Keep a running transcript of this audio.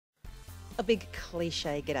A big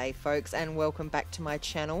cliche g'day folks, and welcome back to my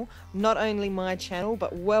channel. Not only my channel,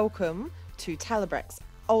 but welcome to Talabrek's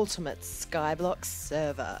ultimate Skyblock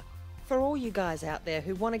server. For all you guys out there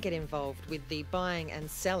who want to get involved with the buying and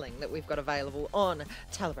selling that we've got available on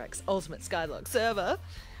Talabrek's ultimate Skyblock server,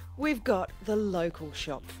 we've got the local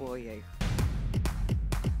shop for you.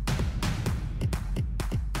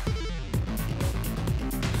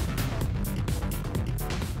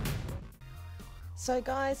 So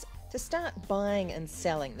guys, to start buying and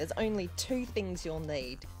selling, there's only two things you'll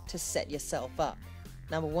need to set yourself up.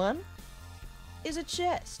 Number one is a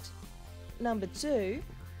chest. Number two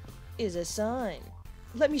is a sign.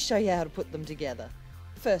 Let me show you how to put them together.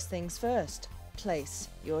 First things first, place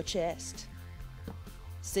your chest.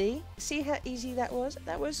 See how easy that was?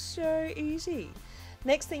 That was so easy.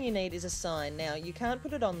 Next thing you need is a sign. Now, you can't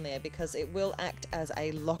put it on there because it will act as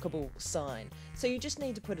a lockable sign. So you just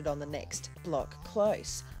need to put it on the next block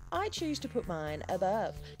close. I choose to put mine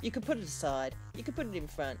above. You could put it aside, you could put it in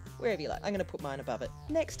front, wherever you like. I'm going to put mine above it.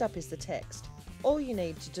 Next up is the text. All you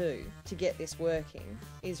need to do to get this working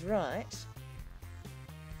is write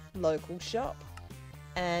local shop.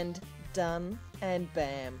 And done, and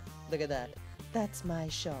bam. Look at that. That's my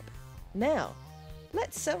shop. Now,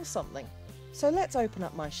 let's sell something. So let's open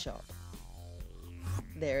up my shop.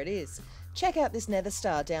 There it is. Check out this nether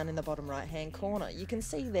star down in the bottom right hand corner. You can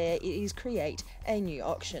see there it is create a new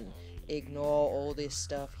auction. Ignore all this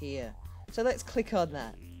stuff here. So let's click on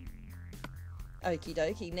that. Okie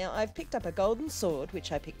dokie. Now I've picked up a golden sword,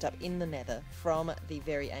 which I picked up in the nether from the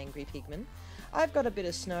very angry pigman. I've got a bit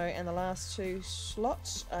of snow, and the last two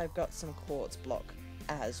slots I've got some quartz block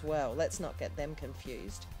as well. Let's not get them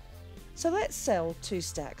confused. So let's sell 2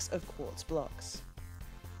 stacks of quartz blocks.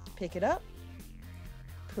 Pick it up,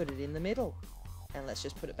 put it in the middle, and let's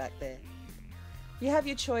just put it back there. You have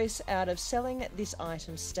your choice out of selling this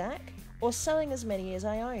item stack or selling as many as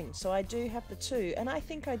I own. So I do have the 2, and I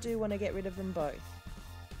think I do want to get rid of them both.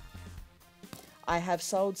 I have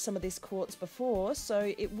sold some of this quartz before,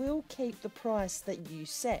 so it will keep the price that you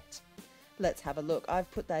set. Let's have a look.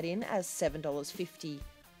 I've put that in as $7.50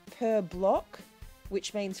 per block,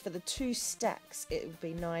 which means for the 2 stacks it would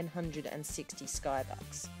be 960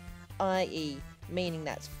 Skybucks, i.e. meaning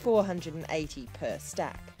that's 480 per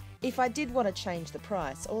stack. If I did want to change the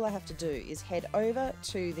price, all I have to do is head over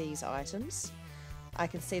to these items. I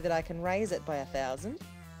can see that I can raise it by 1,000,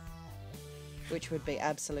 which would be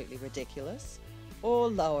absolutely ridiculous, or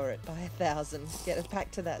lower it by 1,000, get it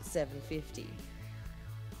back to that 750.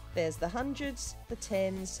 There's the hundreds, the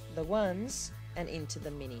tens, the ones, and into the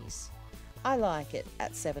minis. I like it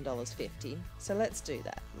at $7.50, so let's do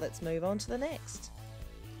that. Let's move on to the next.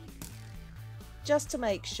 Just to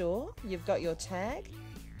make sure you've got your tag,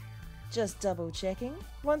 just double checking.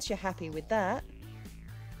 Once you're happy with that,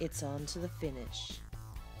 it's on to the finish.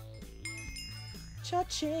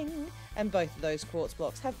 Cha-ching! And both of those quartz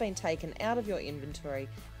blocks have been taken out of your inventory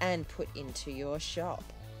and put into your shop.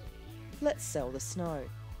 Let's sell the snow.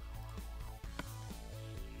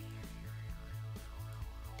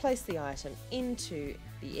 Place the item into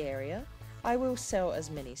the area. I will sell as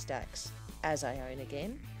many stacks as I own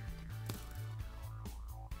again.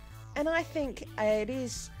 And I think it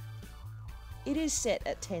is set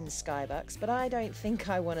at 10 Skybucks, but I don't think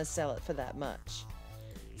I want to sell it for that much.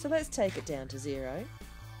 So let's take it down to 0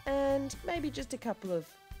 and maybe just a couple of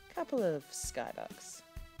Skybucks.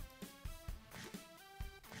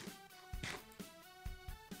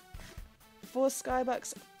 $4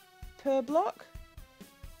 Skybucks per block?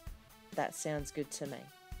 That sounds good to me.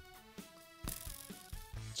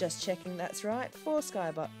 Just checking that's right, 4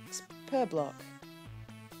 Skybucks per block.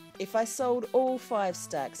 If I sold all 5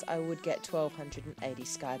 stacks, I would get 1,280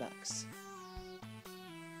 Skybucks.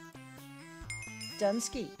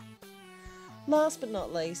 Dunsky. Last but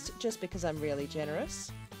not least, just because I'm really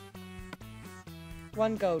generous,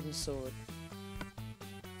 1 golden sword.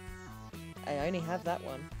 I only have that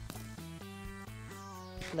one.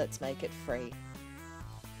 Let's make it free.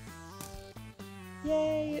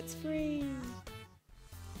 Yay, it's free!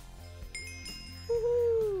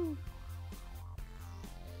 Woohoo!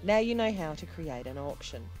 Now you know how to create an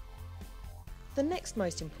auction. The next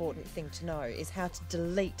most important thing to know is how to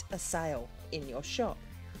delete a sale in your shop.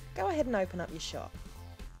 Go ahead and open up your shop.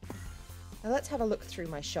 Now let's have a look through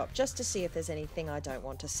my shop just to see if there's anything I don't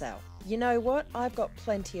want to sell. You know what? I've got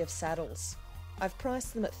plenty of saddles. I've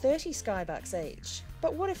priced them at 30 Skybucks each.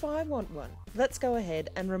 But what if I want one? Let's go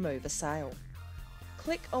ahead and remove a sale.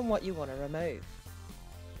 Click on what you want to remove.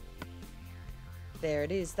 There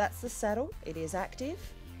it is, that's the saddle, it is active,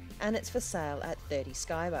 and it's for sale at 30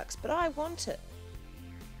 Skybucks, but I want it.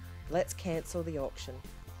 Let's cancel the auction.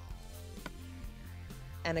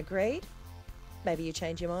 And agreed? Maybe you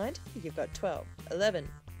change your mind? You've got 12, 11,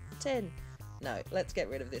 10. No, let's get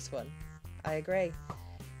rid of this one. I agree.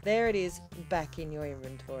 There it is, back in your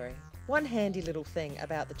inventory. One handy little thing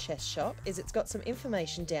about the chest shop is it's got some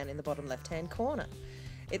information down in the bottom left-hand corner.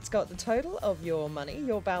 It's got the total of your money,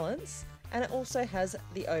 your balance, and it also has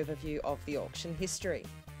the overview of the auction history.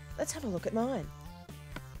 Let's have a look at mine.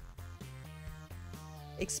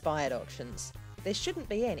 Expired auctions. There shouldn't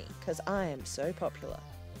be any, because I am so popular.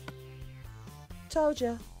 Told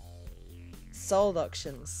ya. Sold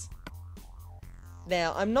auctions.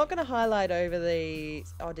 Now, I'm not going to highlight over the...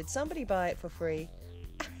 Oh, did somebody buy it for free?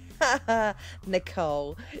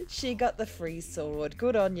 Nicole. She got the free sword.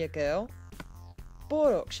 Good on you, girl.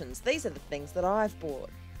 Bought auctions. These are the things that I've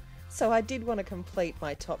bought. So I did want to complete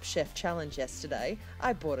my Top Chef challenge yesterday.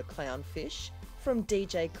 I bought a clownfish from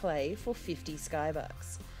DJ Clay for 50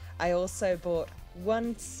 Skybucks. I also bought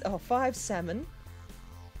 5 salmon,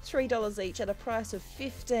 $3 each at a price of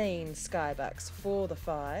 15 Skybucks for the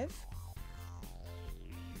 5.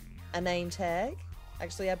 A name tag.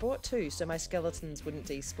 Actually, I bought 2 so my skeletons wouldn't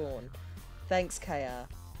despawn. Thanks, KR.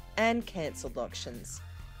 And cancelled auctions.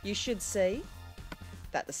 You should see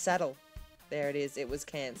that the saddle, there it is, it was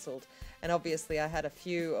cancelled. And obviously I had a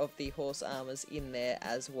few of the horse armours in there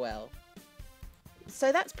as well.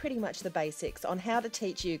 So that's pretty much the basics on how to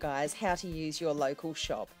teach you guys how to use your local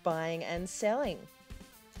shop, buying and selling.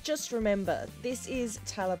 Just remember, this is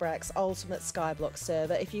Talabrek's Ultimate Skyblock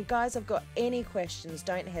server. If you guys have got any questions,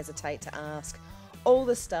 don't hesitate to ask. All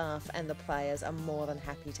the staff and the players are more than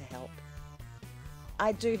happy to help.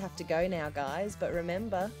 I do have to go now, guys, but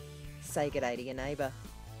remember, say good day to your neighbour.